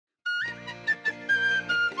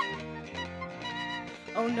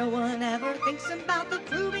Oh, no one ever thinks about the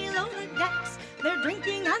crew below the decks. They're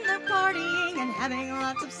drinking and they're partying and having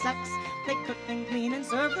lots of sex. They cook and clean and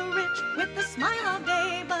serve the rich with a smile all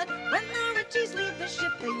day. But when the richies leave the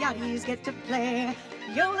ship, the yachties get to play.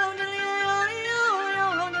 Yo ho diddly yo, yo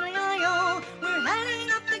ho diddly yo. We're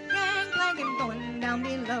heading up the gangplank and going down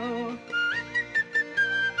below.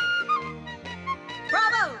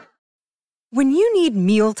 Bravo! When you need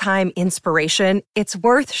mealtime inspiration, it's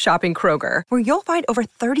worth shopping Kroger, where you'll find over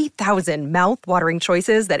 30,000 mouth-watering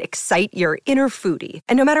choices that excite your inner foodie.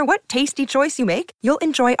 And no matter what tasty choice you make, you'll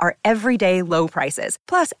enjoy our everyday low prices,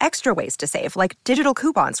 plus extra ways to save, like digital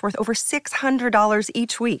coupons worth over $600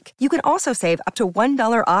 each week. You can also save up to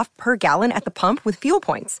 $1 off per gallon at the pump with fuel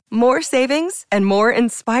points. More savings and more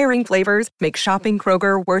inspiring flavors make shopping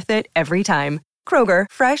Kroger worth it every time. Kroger,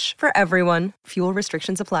 fresh for everyone. Fuel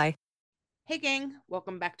restrictions apply. Hey gang,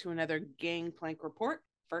 welcome back to another Gangplank Report.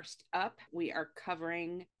 First up, we are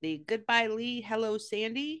covering the Goodbye Lee, Hello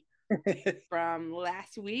Sandy from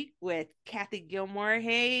last week with Kathy Gilmore.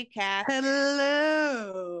 Hey, Kath.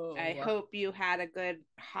 Hello. I hope you had a good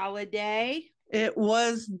holiday. It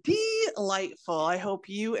was delightful. I hope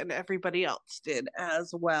you and everybody else did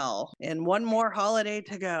as well. And one more holiday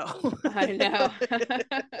to go. I know.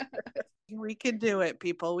 We can do it,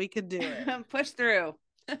 people. We can do it. Push through.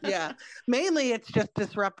 Yeah. Mainly it's just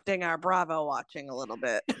disrupting our Bravo watching a little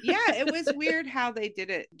bit. Yeah, it was weird how they did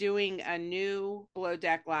it, doing a new Below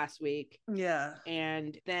Deck last week. Yeah.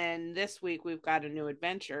 And then this week we've got a new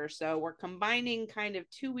adventure. So we're combining kind of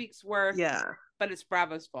 2 weeks worth. Yeah. But it's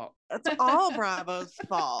Bravo's fault. It's all Bravo's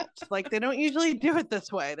fault. Like, they don't usually do it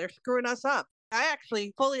this way. They're screwing us up. I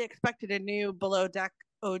actually fully expected a new Below Deck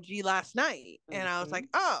OG last night. And I was like,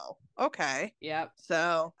 oh, okay. Yep.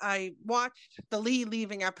 So I watched the Lee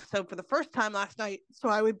leaving episode for the first time last night so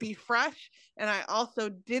I would be fresh. And I also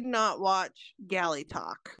did not watch Galley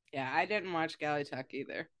Talk. Yeah, I didn't watch Galley Talk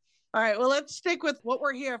either. All right, well, let's stick with what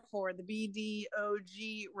we're here for, the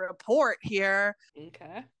BDOG report here.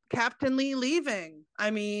 Okay. Captain Lee leaving.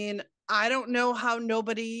 I mean, I don't know how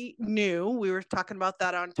nobody knew. We were talking about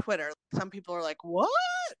that on Twitter. Some people are like, what?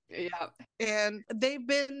 Yeah. And they've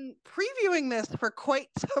been previewing this for quite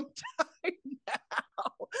some time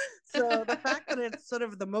now. So the fact that it's sort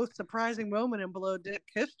of the most surprising moment in Below Deck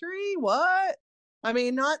history, what? I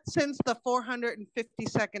mean, not since the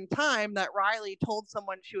 452nd time that Riley told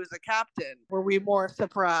someone she was a captain were we more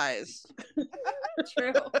surprised.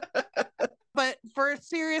 True. But for a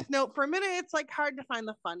serious note, for a minute, it's like hard to find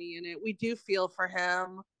the funny in it. We do feel for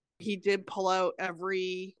him. He did pull out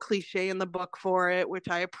every cliche in the book for it, which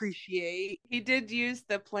I appreciate. He did use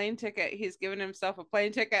the plane ticket. He's given himself a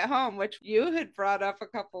plane ticket home, which you had brought up a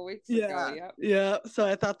couple weeks ago. Yep. Yeah. So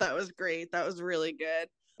I thought that was great. That was really good.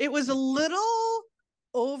 It was a little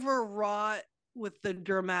overwrought with the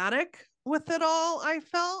dramatic with it all, I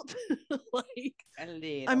felt. Like,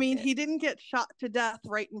 I mean, he didn't get shot to death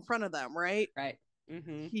right in front of them, right? Right.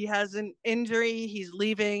 Mm-hmm. He has an injury. He's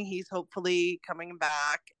leaving. He's hopefully coming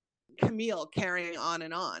back. Camille carrying on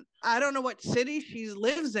and on. I don't know what city she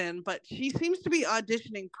lives in, but she seems to be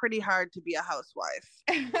auditioning pretty hard to be a housewife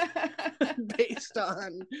based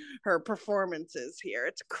on her performances here.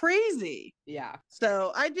 It's crazy. Yeah.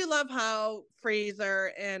 So I do love how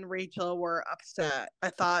Fraser and Rachel were upset. I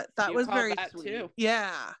thought that was very sweet. Too.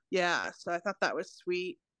 Yeah. Yeah. So I thought that was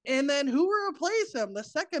sweet. And then who will replace him? The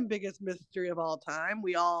second biggest mystery of all time.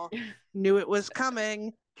 We all knew it was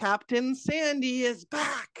coming. Captain Sandy is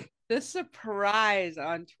back. The surprise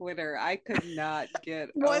on Twitter, I could not get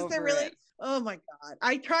Was over there really? it. Oh my God.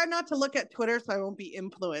 I try not to look at Twitter so I won't be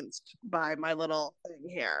influenced by my little thing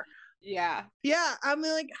here. Yeah. Yeah. I'm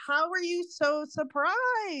like, how are you so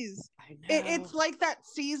surprised? I know. It's like that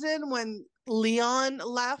season when Leon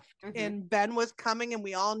left and Ben was coming and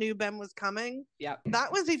we all knew Ben was coming. Yep.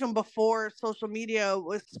 That was even before social media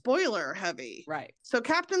was spoiler heavy. Right. So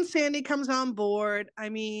Captain Sandy comes on board. I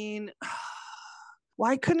mean,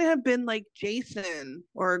 why couldn't it have been like Jason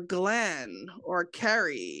or Glenn or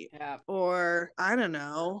Kerry or, I don't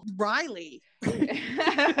know, Riley?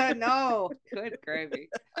 No, good gravy.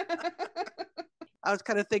 I was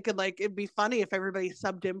kind of thinking like it'd be funny if everybody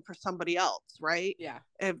subbed in for somebody else, right? Yeah.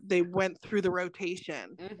 If they went through the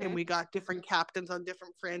rotation and we got different captains on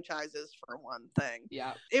different franchises for one thing.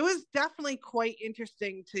 Yeah. It was definitely quite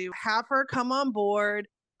interesting to have her come on board.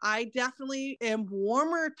 I definitely am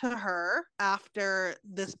warmer to her after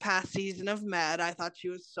this past season of Med. I thought she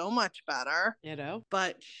was so much better. You know?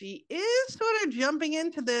 But she is sort of jumping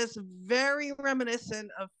into this very reminiscent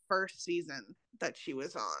of first season that she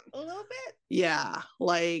was on. A little bit? Yeah.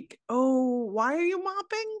 Like, oh, why are you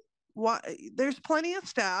mopping? Why? There's plenty of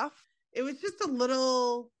staff. It was just a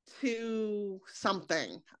little too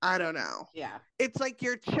something. I don't know. Yeah. It's like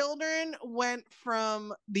your children went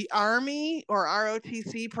from the Army or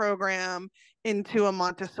ROTC program into a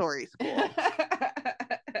Montessori school.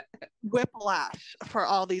 Whiplash for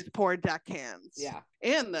all these poor deckhands. Yeah.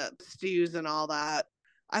 And the stews and all that.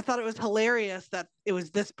 I thought it was hilarious that it was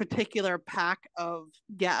this particular pack of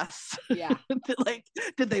guests. Yeah. Like,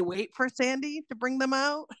 did they wait for Sandy to bring them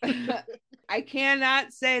out? I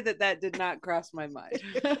cannot say that did not cross my mind.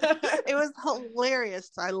 It was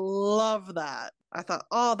hilarious. I love that. I thought,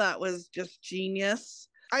 oh, that was just genius.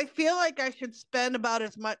 I feel like I should spend about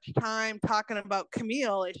as much time talking about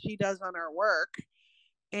Camille as she does on her work.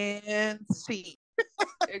 And see.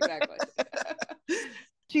 Exactly.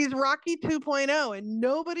 She's Rocky 2.0, and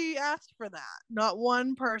nobody asked for that. Not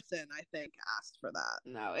one person, I think, asked for that.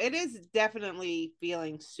 No, it is definitely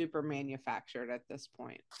feeling super manufactured at this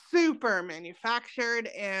point. Super manufactured,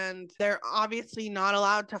 and they're obviously not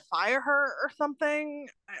allowed to fire her or something.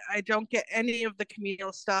 I don't get any of the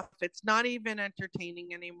Camille stuff. It's not even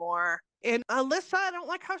entertaining anymore. And Alyssa, I don't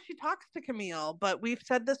like how she talks to Camille, but we've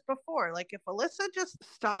said this before. Like, if Alyssa just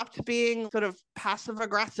stopped being sort of passive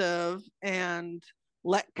aggressive and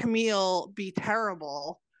let Camille be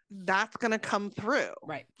terrible, that's going to come through.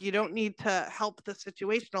 Right. You don't need to help the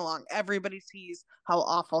situation along. Everybody sees how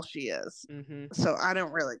awful she is. Mm-hmm. So I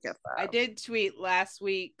don't really get that. I did tweet last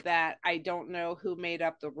week that I don't know who made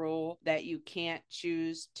up the rule that you can't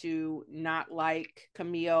choose to not like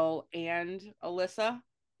Camille and Alyssa,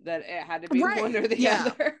 that it had to be one or the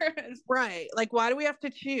other. Right. Like, why do we have to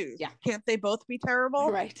choose? Yeah. Can't they both be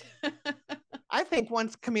terrible? Right. I think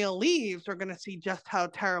once Camille leaves, we're going to see just how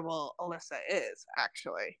terrible Alyssa is,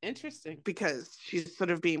 actually. Interesting. Because she's sort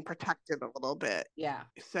of being protected a little bit. Yeah.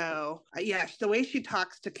 So, yeah, the way she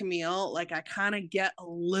talks to Camille, like, I kind of get a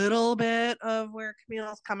little bit of where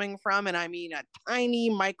Camille's coming from. And I mean a tiny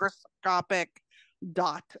microscopic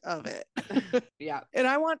dot of it. Yeah. And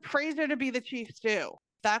I want Fraser to be the chief stew.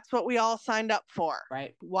 That's what we all signed up for.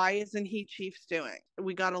 Right. Why isn't he chief stewing?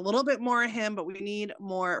 We got a little bit more of him, but we need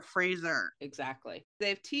more Fraser. Exactly.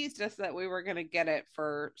 They've teased us that we were going to get it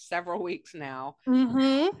for several weeks now.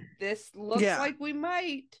 Mm-hmm. This looks like we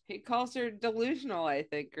might. He calls her delusional, I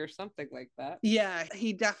think, or something like that. Yeah,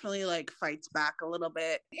 he definitely like fights back a little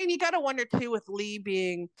bit. And you got to wonder too, with Lee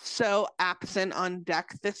being so absent on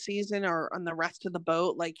deck this season or on the rest of the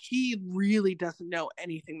boat, like he really doesn't know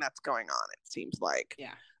anything that's going on, it seems like.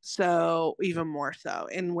 Yeah. So even more so.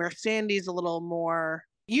 And where Sandy's a little more,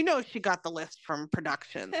 you know, she got the list from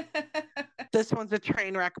production. This one's a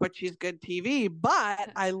train wreck, but she's good TV. But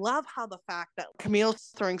I love how the fact that Camille's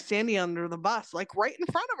throwing Sandy under the bus, like right in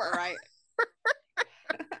front of her. Right.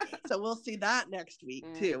 So we'll see that next week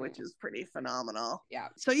too, which is pretty phenomenal. Yeah.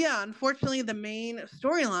 So yeah, unfortunately, the main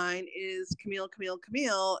storyline is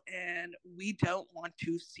Camille, and we don't want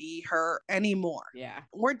to see her anymore. Yeah.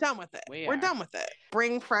 We're done with it. We're done with it.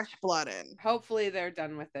 Bring fresh blood in. Hopefully they're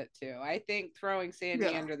done with it too. I think throwing Sandy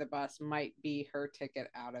under the bus might be her ticket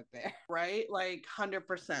out of there. Right? Like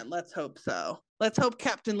 100%. Let's hope so. Let's hope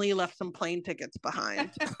Captain Lee left some plane tickets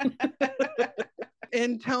behind.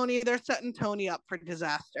 And Tony, they're setting Tony up for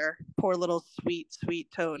disaster. Poor little sweet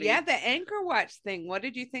Tony. Yeah, the Anchor Watch thing. What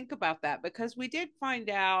did you think about that? Because we did find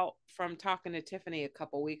out from talking to Tiffany a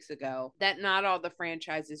couple weeks ago that not all the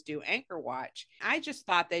franchises do Anchor Watch. I just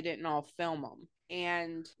thought they didn't all film them.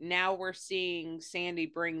 And now we're seeing Sandy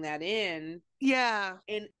bring that in. Yeah.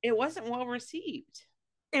 And it wasn't well received.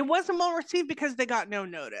 It wasn't well received because they got no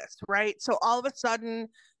notice, right? So all of a sudden,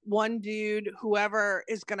 one dude, whoever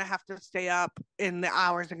is going to have to stay up and the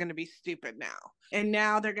hours are going to be stupid now. And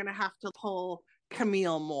now they're going to have to pull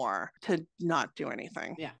Camille more to not do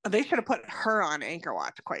anything. Yeah. They should have put her on Anchor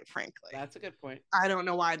Watch, quite frankly. That's a good point. I don't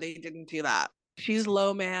know why they didn't do that. She's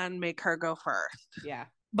low man, make her go first. Yeah.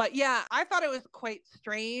 But yeah, I thought it was quite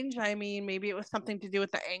strange. I mean, maybe it was something to do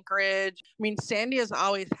with the anchorage. I mean, Sandy has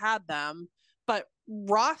always had them. But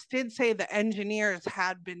Ross did say the engineers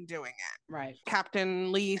had been doing it. Right.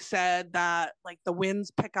 Captain Lee said that like the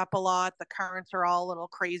winds pick up a lot. The currents are all a little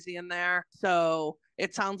crazy in there. So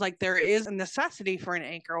it sounds like there is a necessity for an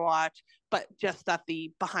anchor watch, but just that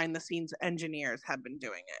the behind the scenes engineers have been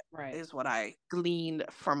doing it. Right. Is what I gleaned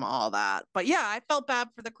from all that. But yeah, I felt bad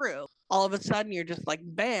for the crew. All of a sudden you're just like,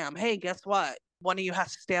 bam, hey, guess what? One of you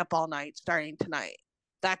has to stay up all night starting tonight.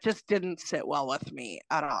 That just didn't sit well with me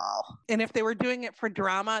at all. And if they were doing it for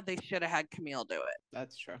drama, they should have had Camille do it.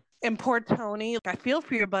 That's true. And poor Tony, I feel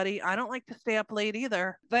for you, buddy. I don't like to stay up late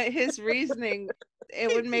either. But his reasoning,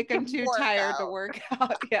 it would make him too tired to work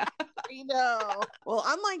out. Yeah. I know. Well,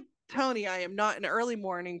 unlike Tony, I am not an early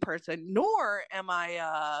morning person, nor am I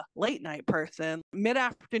a late night person.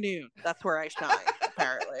 Mid-afternoon, that's where I shine,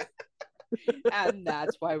 apparently. And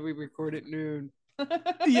that's why we record at noon.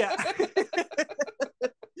 Yeah.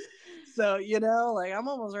 So, like I'm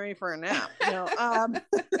almost ready for a nap.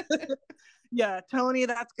 Yeah, Tony,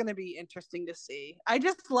 that's going to be interesting to see. I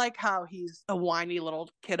just like how he's a whiny little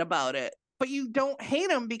kid about it. But you don't hate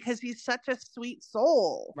him because he's such a sweet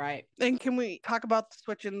soul. Right. And can we talk about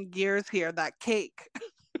switching gears here? That cake.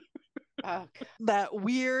 That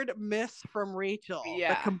weird miss from Rachel.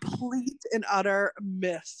 Yeah. The complete and utter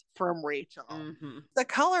miss from Rachel. Mm-hmm. The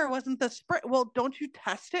color wasn't the spray. Well, don't you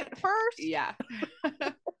test it first? Yeah.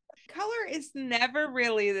 Color is never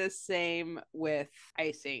really the same with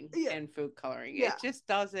icing and food coloring. Yeah. It just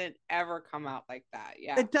doesn't ever come out like that.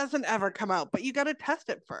 Yeah. It doesn't ever come out, but you got to test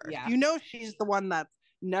it first. Yeah. She's the one that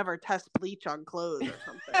never tests bleach on clothes or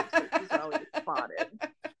something. So she's always spotted.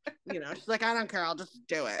 She's like, I don't care. I'll just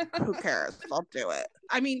do it. Who cares? I'll do it.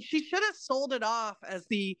 I mean, she should have sold it off as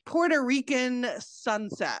the Puerto Rican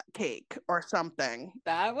sunset cake or something.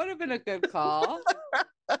 That would have been a good call.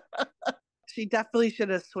 She definitely should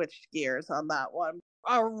have switched gears on that one.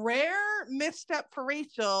 A rare misstep for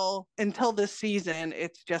Rachel until this season.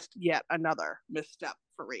 It's just yet another misstep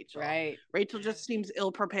for Rachel. Right. Rachel just seems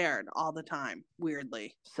ill-prepared all the time,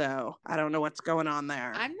 weirdly. So I don't know what's going on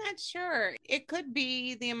there. I'm not sure. It could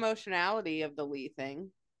be the emotionality of the Lee thing.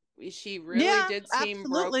 She really did seem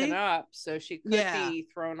broken up, so she could be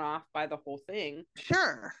thrown off by the whole thing.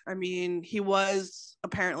 Sure. I mean, he was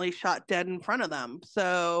apparently shot dead in front of them,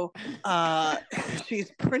 so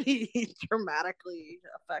she's pretty dramatically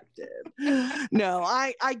affected. No,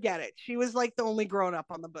 I get it. She was like the only grown up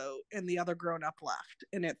on the boat, and the other grown up left,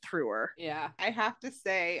 and it threw her. Yeah, I have to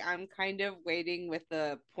say, I'm kind of waiting with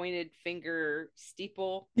the pointed finger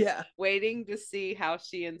steeple. Yeah. Waiting to see how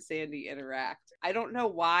she and Sandy interact. I don't know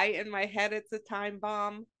why in my head it's a time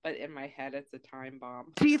bomb, but in my head it's a time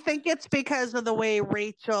bomb. Do you think it's because of the way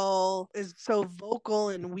Rachel is so vocal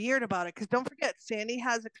and weird about it? Because don't forget, Sandy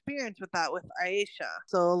has experience with that with Aisha.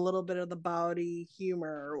 So a little bit of the bawdy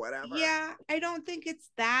humor or whatever. Yeah, I don't think it's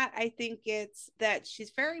that. I think it's that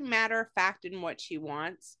she's very matter of fact in what she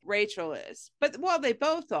wants. Rachel is. But, well, they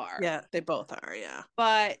both are. Yeah, they both are, yeah.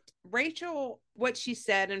 But Rachel, what she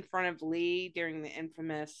said in front of Lee during the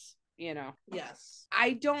infamous, Yes.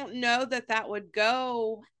 I don't know that would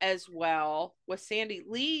go as well with Sandy.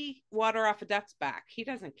 Lee, water off a duck's back. He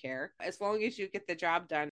doesn't care as long as you get the job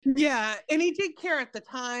done. Yeah, and he did care at the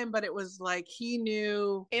time, but it was like he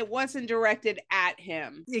knew it wasn't directed at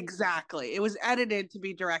him. Exactly. It was edited to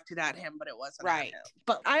be directed at him, but it wasn't right. At him.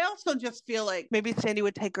 But I also just feel like maybe Sandy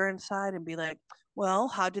would take her inside and be like, well,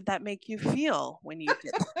 how did that make you feel when you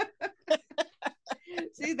did that?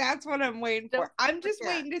 See, that's what I'm waiting for. I'm just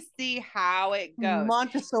waiting to see how it goes.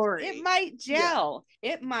 Montessori. It might gel.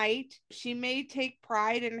 Yeah. It might. She may take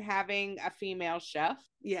pride in having a female chef.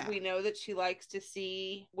 Yeah. We know that she likes to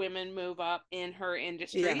see women move up in her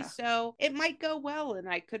industry. Yeah. So it might go well, and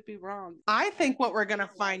I could be wrong. I think what we're going to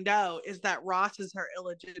find out is that Ross is her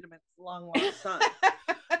illegitimate long-lost son.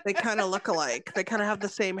 They kind of look alike. They kind of have the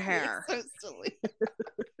same hair. You're so silly.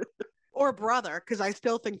 Or brother, because I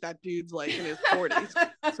still think that dude's like in his 40s.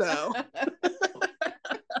 So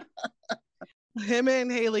him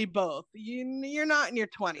and Haley both. You're not in your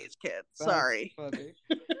 20s, kids. Sorry.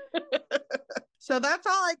 So that's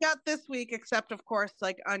all I got this week, except of course,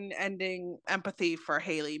 like unending empathy for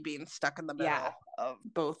Haley being stuck in the middle of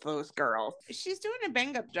both those girls. She's doing a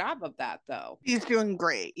bang up job of that, though. She's doing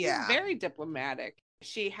great. Yeah. She's very diplomatic.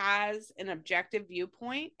 She has an objective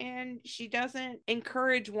viewpoint and she doesn't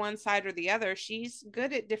encourage one side or the other. She's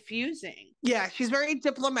good at diffusing. Yeah, she's very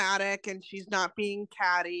diplomatic and she's not being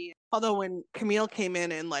catty. Although when Camille came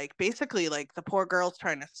in and like basically like the poor girl's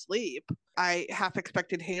trying to sleep, I half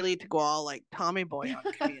expected Haley to go all like Tommy Boy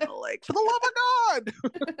on Camille, like, for the love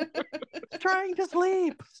of God, trying to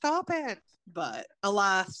sleep, stop it. But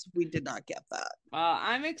alas, we did not get that. Well,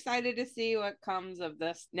 I'm excited to see what comes of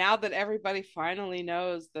this now that everybody finally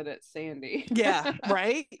knows that it's Sandy. Yeah,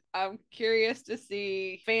 right? I'm curious to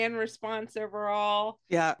see fan response overall.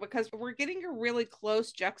 Yeah. Because we're getting a really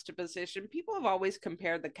close juxtaposition. People have always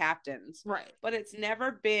compared the captains. Right. But it's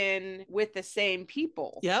never been with the same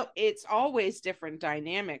people. Yep. It's always different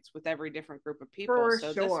dynamics with every different group of people. For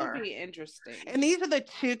so sure. This will be interesting. And these are the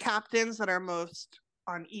two captains that are most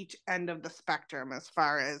on each end of the spectrum as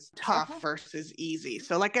far as tough versus easy.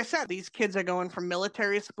 So like I said, these kids are going from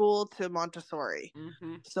military school to Montessori.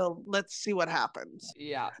 So let's see what happens.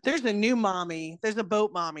 Yeah. There's a new mommy. There's a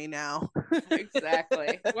boat mommy now.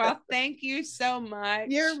 Exactly. Well, thank you so much.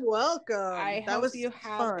 You're welcome. I that hope was you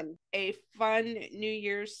have fun. a fun New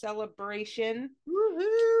Year's celebration.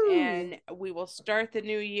 Woohoo! And we will start the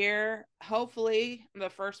new year, hopefully the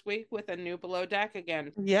first week, with a new Below Deck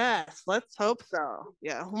again. Yes, let's hope so.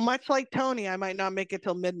 Yeah, much like Tony, I might not make it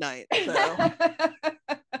till midnight. So.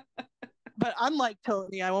 But unlike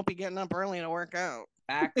Tony, I won't be getting up early to work out.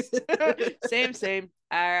 Facts. Same.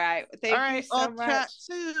 All right. Thank you so I'll much. Chat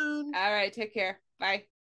soon. All right. Take care. Bye.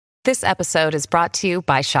 This episode is brought to you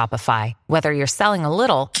by Shopify. Whether you're selling a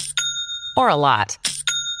little or a lot,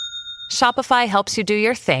 Shopify helps you do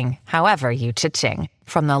your thing, however you cha-ching.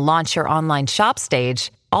 From the launch your online shop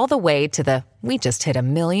stage, all the way to the we just hit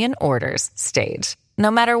 1 million orders stage.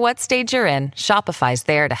 No matter what stage you're in, Shopify's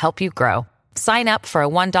there to help you grow. Sign up for a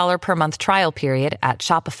 $1 per month trial period at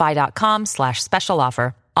shopify.com/special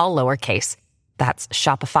offer, all lowercase. That's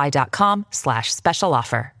shopify.com/special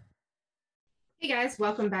offer. Hey guys,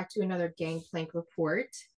 welcome back to another Gangplank Report.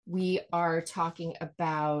 We are talking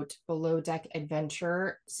about Below Deck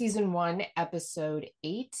Adventure, Season 1, Episode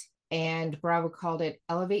 8, and Bravo called it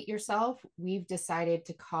Elevate Yourself. We've decided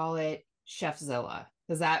to call it Chefzilla,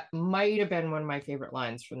 because that might have been one of my favorite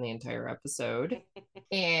lines from the entire episode.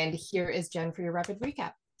 And here is Jen for your rapid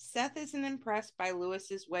recap. Seth isn't impressed by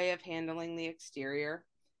Lewis's way of handling the exterior.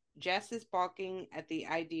 Jess is balking at the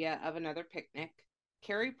idea of another picnic.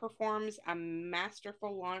 Carrie performs a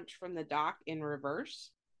masterful launch from the dock in reverse.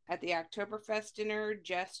 At the Oktoberfest dinner,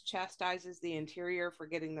 Jess chastises the interior for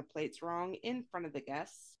getting the plates wrong in front of the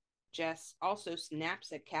guests. Jess also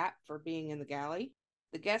snaps at Kat for being in the galley.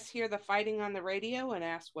 The guests hear the fighting on the radio and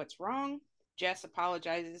ask what's wrong. Jess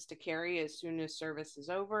apologizes to Carrie as soon as service is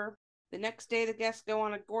over. The next day, the guests go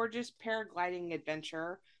on a gorgeous paragliding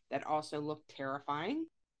adventure that also looked terrifying.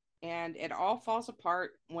 And it all falls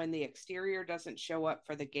apart when the exterior doesn't show up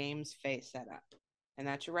for the game's phase setup. And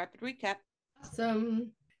that's your rapid recap.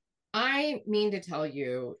 Awesome. I mean to tell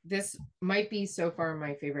you, this might be so far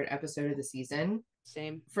my favorite episode of the season.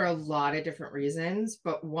 Same. For a lot of different reasons,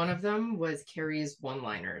 but one of them was Carrie's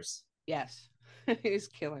one-liners. Yes. He's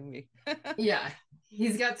killing me. Yeah.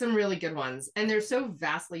 He's got some really good ones, and they're so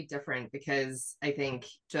vastly different because I think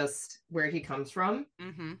just where he comes from,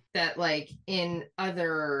 that like in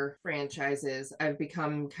other franchises, I've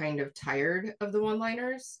become kind of tired of the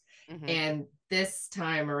one-liners. And this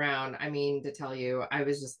time around, I mean to tell you, I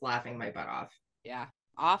was just laughing my butt off. Yeah.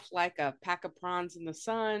 Off like a pack of prawns in the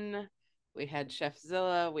sun. We had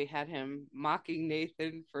Chefzilla. We had him mocking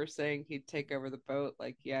Nathan for saying he'd take over the boat.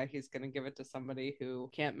 Like, yeah, he's going to give it to somebody who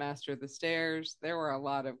can't master the stairs. There were a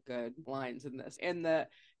lot of good lines in this. And the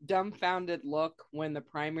dumbfounded look when the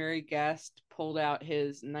primary guest pulled out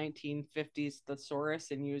his 1950s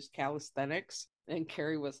thesaurus and used calisthenics. And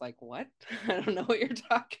Carrie was like, what? I don't know what you're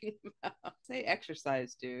talking about. Say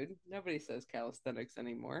exercise, dude. Nobody says calisthenics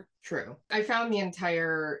anymore. True. I found the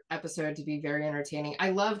entire episode to be very entertaining. I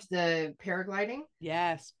loved the paragliding.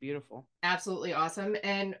 Yes, beautiful. Absolutely awesome.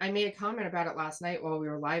 And I made a comment about it last night while we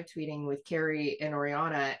were live tweeting with Carrie and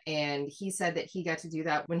Oriana. And he said that he got to do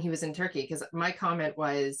that when he was in Turkey. Because my comment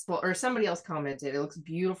was, well, or somebody else commented, it looks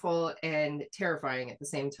beautiful and terrifying at the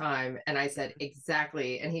same time. And I said,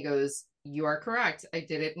 exactly. And he goes, you are correct. I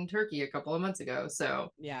did it in Turkey a couple of months ago.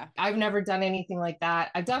 So yeah, I've never done anything like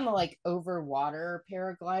that. I've done the like over water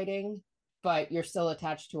paragliding, but you're still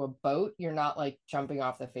attached to a boat. You're not like jumping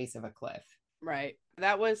off the face of a cliff. Right.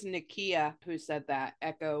 That was Nakia who said that.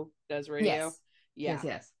 Echo does radio. Yes. Yeah.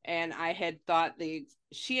 Yes. And I had thought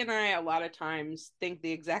she and I a lot of times think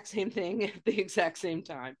the exact same thing at the exact same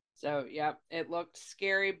time. So yeah, it looked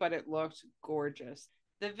scary, but it looked gorgeous.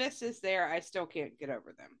 The vis is there. I still can't get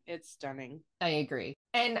over them. It's stunning. I agree.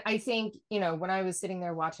 And I think, when I was sitting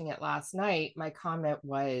there watching it last night, my comment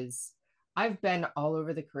was, I've been all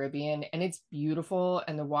over the Caribbean and it's beautiful.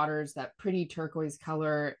 And the water's that pretty turquoise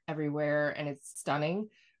color everywhere. And it's stunning.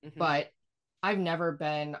 But I've never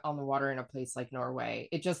been on the water in a place like Norway.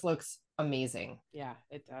 It just looks amazing. Yeah,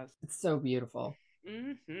 it does. It's so beautiful.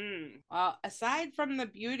 Well, aside from the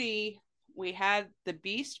beauty, we had the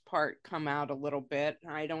beast part come out a little bit.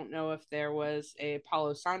 I don't know if there was a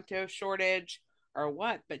Palo Santo shortage or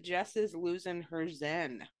what, but Jess is losing her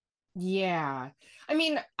zen. Yeah. I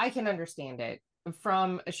mean, I can understand it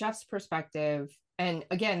from a chef's perspective. And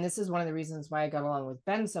again, this is one of the reasons why I got along with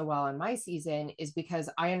Ben so well in my season, is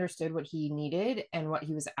because I understood what he needed and what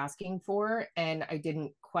he was asking for. And I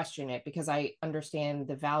didn't question it because I understand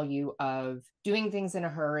the value of doing things in a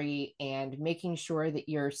hurry and making sure that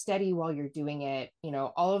you're steady while you're doing it. You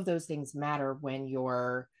know, all of those things matter when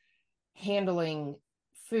you're handling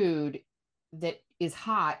food that is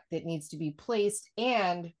hot, that needs to be placed,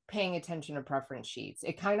 and paying attention to preference sheets.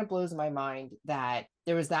 It kind of blows my mind that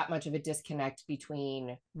there was that much of a disconnect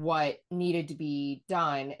between what needed to be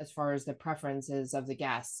done as far as the preferences of the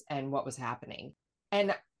guests and what was happening.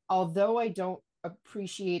 And although I don't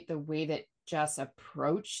appreciate the way that Jess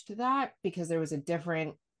approached that, because there was a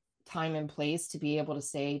different time and place to be able to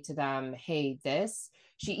say to them, hey,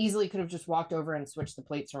 she easily could have just walked over and switched the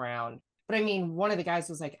plates around. But I mean, one of the guys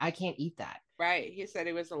was like, I can't eat that. Right. He said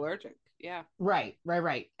he was allergic. Yeah. Right.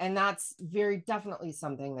 And that's very definitely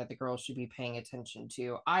something that the girls should be paying attention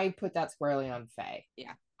to. I put that squarely on Faye.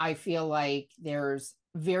 Yeah. I feel like there's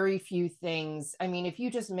very few things. I mean, if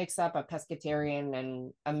you just mix up a pescatarian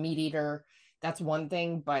and a meat eater, that's one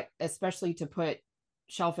thing. But especially to put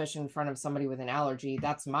shellfish in front of somebody with an allergy,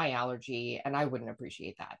 that's my allergy. And I wouldn't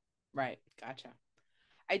appreciate that. Right. Gotcha.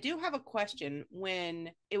 I do have a question.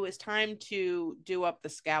 When it was time to do up the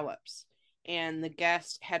scallops and the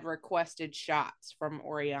guest had requested shots from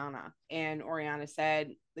Oriana, and Oriana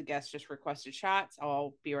said, the guest just requested shots.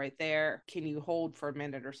 I'll be right there. Can you hold for a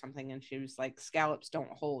minute or something? And she was like, scallops don't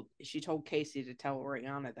hold. She told Casey to tell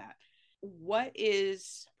Oriana that. What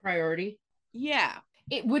is priority? Yeah.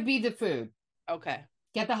 It would be the food. Okay.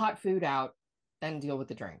 Get the hot food out, then deal with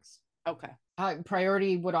the drinks. Okay.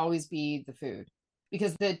 Priority would always be the food,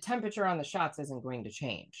 because the temperature on the shots isn't going to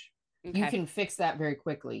change. Okay. You can fix that very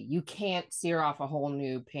quickly. You can't sear off a whole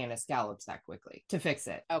new pan of scallops that quickly to fix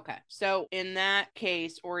it. Okay. So in that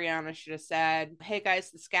case, Oriana should have said, hey guys,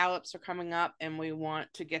 the scallops are coming up and we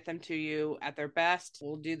want to get them to you at their best.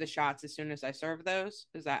 We'll do the shots as soon as I serve those.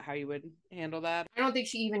 Is that how you would handle that? I don't think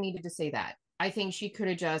she even needed to say that. I think she could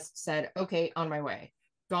have just said, okay, on my way.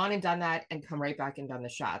 Gone and done that and come right back and done the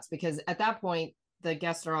shots. Because at that point, the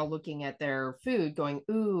guests are all looking at their food going,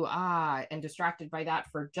 ooh, ah, and distracted by that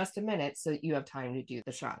for just a minute so that you have time to do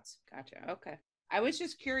the shots. Gotcha. Okay. I was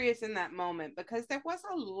just curious in that moment because there was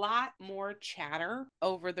a lot more chatter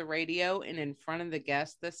over the radio and in front of the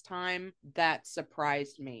guests this time that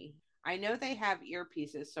surprised me. I know they have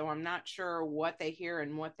earpieces, so I'm not sure what they hear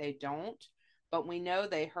and what they don't, but we know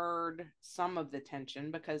they heard some of the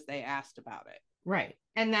tension because they asked about it. Right.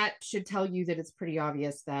 And that should tell you that it's pretty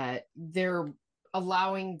obvious that they're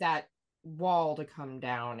allowing that wall to come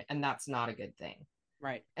down, and that's not a good thing.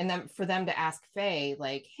 Right. And then for them to ask Faye,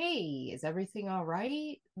 like, hey, is everything all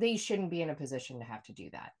right? They shouldn't be in a position to have to do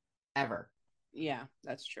that ever. Yeah,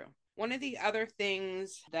 that's true. One of the other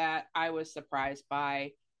things that I was surprised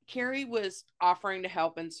by, Carrie was offering to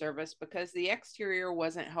help in service because the exterior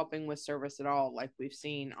wasn't helping with service at all, like we've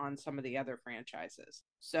seen on some of the other franchises.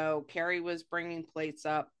 So Carrie was bringing plates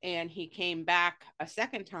up, and he came back a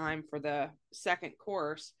second time for the second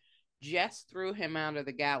course. Jess threw him out of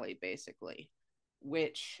the galley, basically,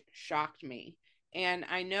 which shocked me. And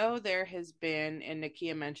I know there has been, and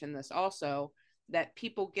Nakia mentioned this also, that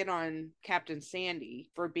people get on Captain Sandy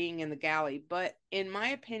for being in the galley. But in my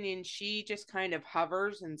opinion, she just kind of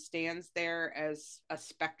hovers and stands there as a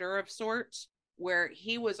specter of sorts, where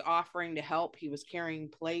he was offering to help. He was carrying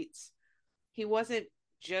plates. He wasn't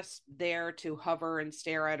just there to hover and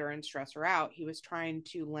stare at her and stress her out. He was trying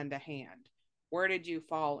to lend a hand. Where did you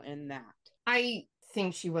fall in that? I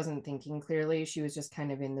think she wasn't thinking clearly. She was just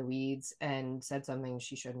kind of in the weeds and said something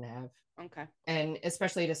she shouldn't have. Okay. And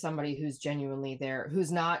especially to somebody who's genuinely there,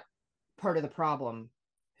 who's not part of the problem,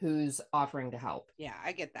 who's offering to help. Yeah,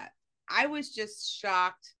 I get that. I was just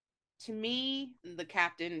shocked. To me, the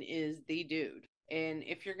captain is the dude. And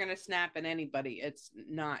if you're going to snap at anybody, it's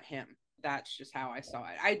not him. That's just how I saw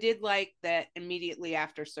it. I did like that immediately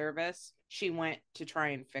after service, she went to try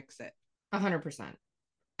and fix it. 100%.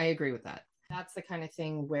 I agree with that. That's the kind of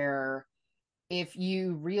thing where if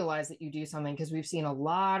you realize that you do something, because we've seen a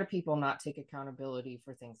lot of people not take accountability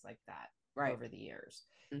for things like that over the years.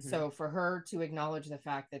 Mm-hmm. So for her to acknowledge the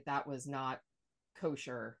fact that that was not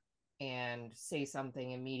kosher and say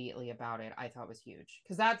something immediately about it, I thought was huge.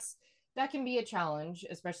 Because that can be a challenge,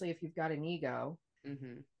 especially if you've got an ego.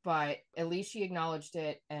 Mm-hmm. But at least she acknowledged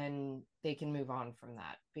it, and they can move on from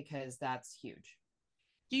that, because that's huge.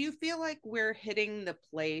 Do you feel like we're hitting the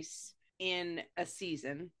place in a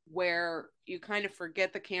season where you kind of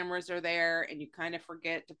forget the cameras are there and you kind of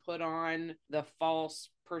forget to put on the false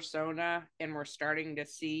persona, and we're starting to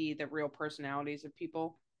see the real personalities of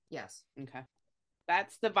people? Yes. Okay.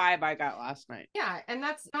 That's the vibe I got last night. Yeah, and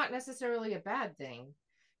that's not necessarily a bad thing,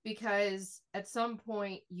 because at some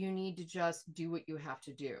point you need to just do what you have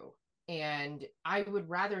to do. And I would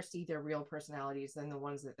rather see their real personalities than the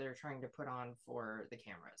ones that they're trying to put on for the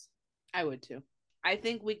cameras. I would too. I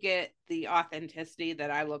think we get the authenticity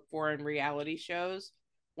that I look for in reality shows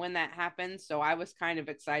when that happens. So I was kind of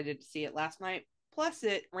excited to see it last night. Plus,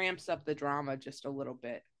 it ramps up the drama just a little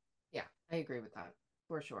bit. Yeah, I agree with that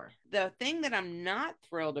for sure. The thing that I'm not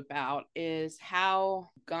thrilled about is how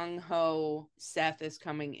gung ho Seth is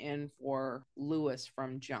coming in for Lewis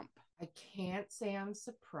from Jump. I can't say I'm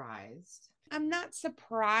surprised. I'm not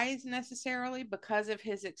surprised necessarily because of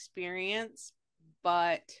his experience,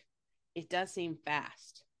 but it does seem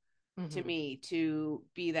fast to me to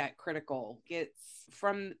be that critical. It's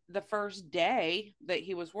from the first day that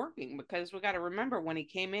he was working, because we got to remember when he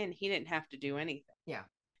came in, he didn't have to do anything. Yeah.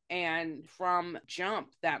 And from Jump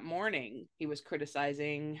that morning, he was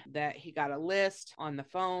criticizing that he got a list on the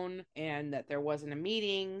phone and that there wasn't a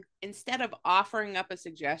meeting. Instead of offering up a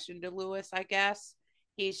suggestion to Lewis, I guess,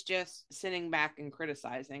 he's just sitting back and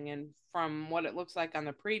criticizing. And from what it looks like on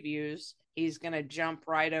the previews, he's going to jump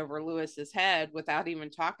right over Lewis's head without even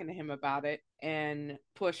talking to him about it and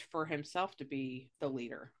push for himself to be the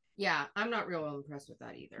leader. Yeah, I'm not real impressed with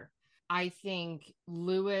that either. I think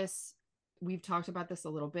Lewis, we've talked about this a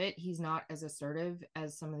little bit. He's not as assertive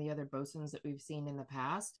as some of the other bosuns that we've seen in the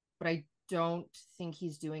past, but I don't think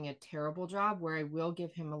he's doing a terrible job. Where I will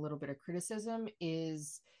give him a little bit of criticism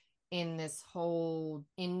is in this whole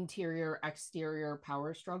interior exterior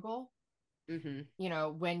power struggle. You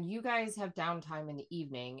know, when you guys have downtime in the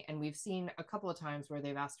evening, and we've seen a couple of times where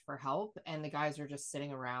they've asked for help and the guys are just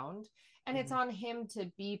sitting around, and it's on him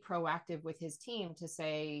to be proactive with his team to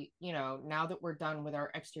say, you know, now that we're done with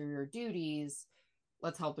our exterior duties,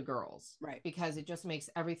 let's help the girls. Right. Because it just makes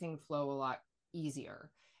everything flow a lot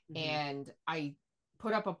easier. And I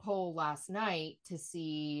put up a poll last night to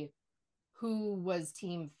see who was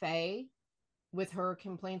Team Faye with her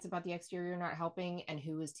complaints about the exterior not helping, and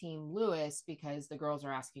who was Team Lewis because the girls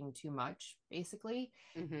are asking too much, basically.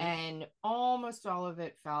 And almost all of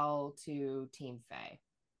it fell to Team Faye.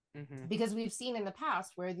 Because we've seen in the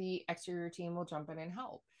past where the exterior team will jump in and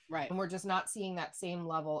help. Right. And we're just not seeing that same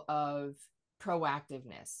level of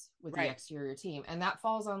proactiveness with the exterior team. And that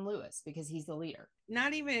falls on Lewis because he's the leader.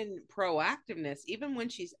 Not even proactiveness, even when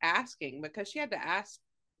she's asking, because she had to ask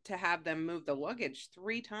to have them move the luggage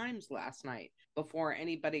 3 times last night before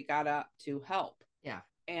anybody got up to help. Yeah.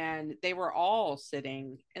 And they were all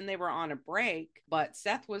sitting and they were on a break, but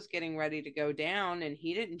Seth was getting ready to go down and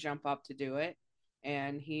he didn't jump up to do it.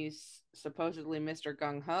 And he's supposedly Mr.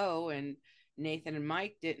 Gung Ho, and Nathan and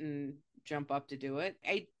Mike didn't jump up to do it.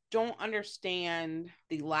 I don't understand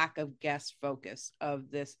the lack of guest focus of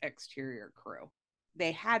this exterior crew.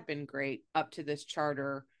 They had been great up to this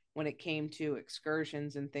charter when it came to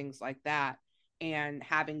excursions and things like that, and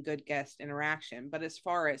having good guest interaction. But as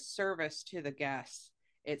far as service to the guests,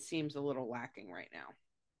 it seems a little lacking right now.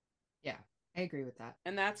 Yeah, I agree with that.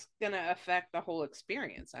 And that's going to affect the whole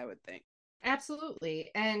experience, I would think. Absolutely.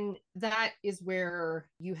 And that is where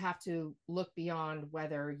you have to look beyond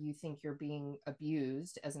whether you think you're being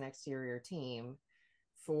abused as an exterior team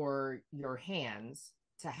for your hands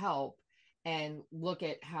to help, and look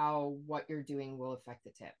at how what you're doing will affect the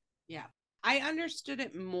tip. Yeah. I understood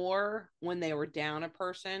it more when they were down a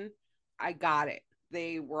person. I got it.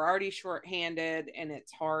 They were already shorthanded and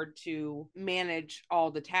it's hard to manage all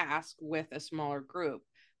the tasks with a smaller group.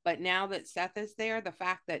 But now that Seth is there, the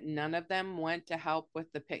fact that none of them went to help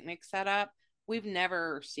with the picnic setup, we've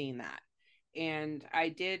never seen that. And I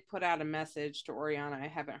did put out a message to Oriana. I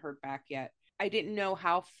haven't heard back yet. I didn't know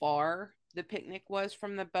how far the picnic was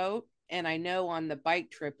from the boat. And I know on the bike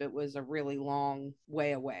trip, it was a really long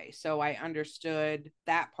way away. So I understood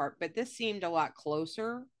that part. But this seemed a lot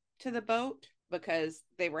closer to the boat because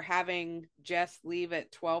they were having Jess leave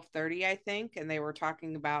at 12:30, I think. And they were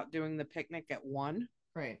talking about doing the picnic at 1.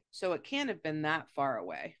 Right. So it can't have been that far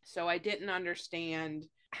away. So I didn't understand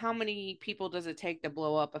how many people does it take to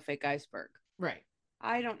blow up a fake iceberg? Right.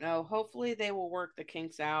 I don't know. Hopefully they will work the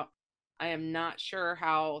kinks out. I am not sure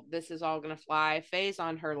how this is all going to fly. Faye's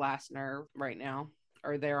on her last nerve right now,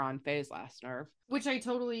 or they're on Faye's last nerve. Which I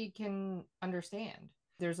totally can understand.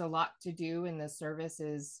 There's a lot to do and the service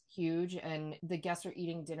is huge, and the guests are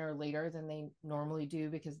eating dinner later than they normally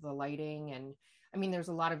do because of the lighting. And I mean, there's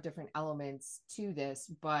a lot of different elements to this,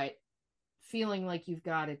 but feeling like you've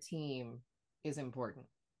got a team is important.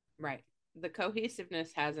 Right. The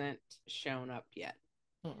cohesiveness hasn't shown up yet.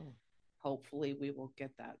 Hopefully we will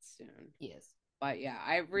get that soon. Yes. But yeah,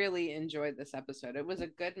 I really enjoyed this episode. It was a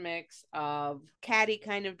good mix of catty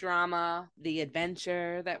kind of drama, the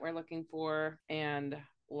adventure that we're looking for, and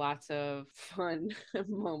lots of fun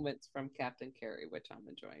moments from Captain Carey, which I'm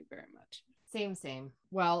enjoying very much. Same.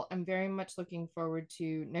 Well, I'm very much looking forward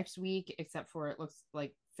to next week, except for it looks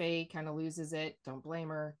like Faye kind of loses it. Don't blame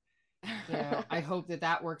her. You know, I hope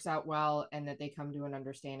that works out well and that they come to an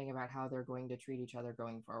understanding about how they're going to treat each other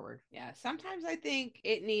going forward. Yeah, sometimes I think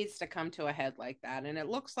it needs to come to a head like that. And it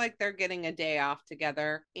looks like they're getting a day off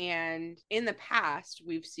together. And in the past,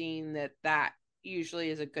 we've seen that usually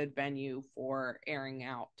is a good venue for airing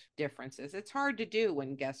out differences. It's hard to do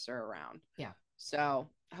when guests are around. Yeah. So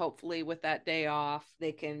hopefully with that day off,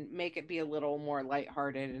 they can make it be a little more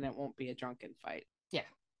lighthearted and it won't be a drunken fight. Yeah.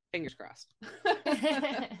 Fingers crossed.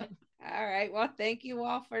 All right. Well, thank you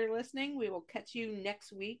all for listening. We will catch you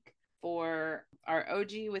next week for our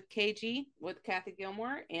OG with KG with Kathy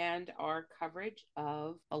Gilmore and our coverage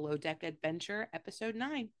of Below Deck Adventure episode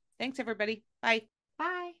 9. Thanks, everybody. Bye.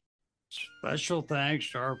 Bye. Special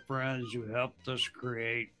thanks to our friends who helped us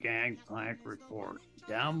create Gangplank Report.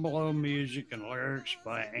 Down below, music and lyrics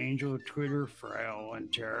by Angel Twitter Frail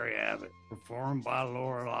and Terry Abbott. Performed by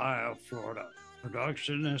Lorelei of Florida.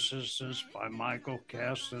 Production assistance by Michael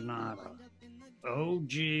Castaneda.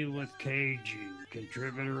 OG with KG.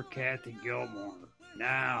 Contributor Kathy Gilmore.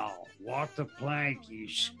 Now, walk the plank, you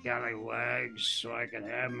scallywags, so I can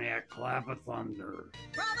have me a clap of thunder.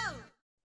 Bravo!